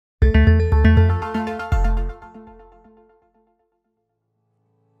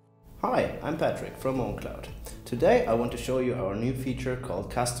I'm Patrick from ownCloud. Today I want to show you our new feature called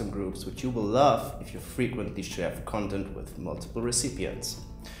custom groups, which you will love if you frequently share content with multiple recipients.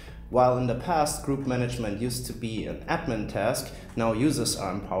 While in the past group management used to be an admin task, now users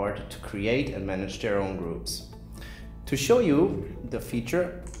are empowered to create and manage their own groups. To show you the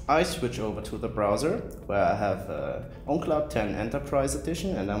feature, I switch over to the browser where I have ownCloud 10 Enterprise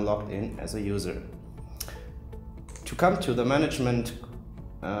Edition and I'm logged in as a user. To come to the management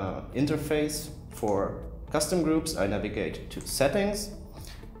interface for custom groups, I navigate to Settings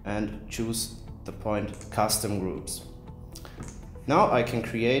and choose the point Custom Groups. Now I can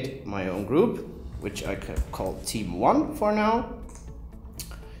create my own group, which I can call Team 1 for now.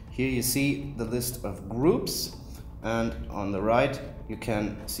 Here you see the list of groups, and on the right you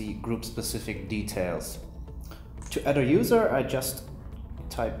can see group specific details. To add a user, I just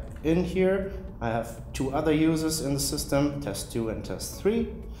type in here. I have two other users in the system, test 2 and test 3.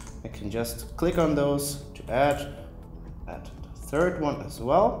 I can just click on those to add the third one as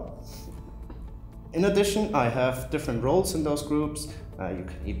well. In addition, I have different roles in those groups. You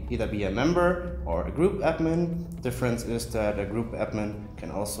can either be a member or a group admin. Difference is that a group admin can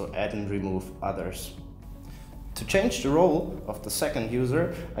also add and remove others. To change the role of the second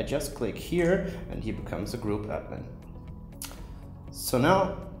user, I just click here and he becomes a group admin. So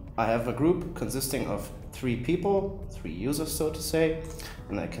now I have a group consisting of 3 people, 3 users so to say,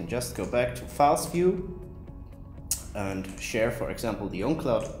 and I can just go back to Files View and share, for example, the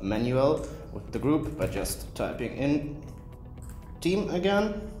ownCloud manual with the group by just typing in team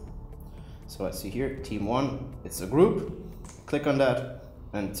again. So I see here team 1, it's a group, click on that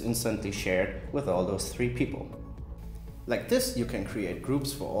and it's instantly shared with all those 3 people. Like this, you can create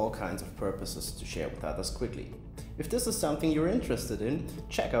groups for all kinds of purposes to share with others quickly. If this is something you're interested in,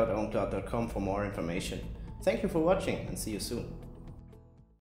 check out ownCloud.com for more information. Thank you for watching and see you soon.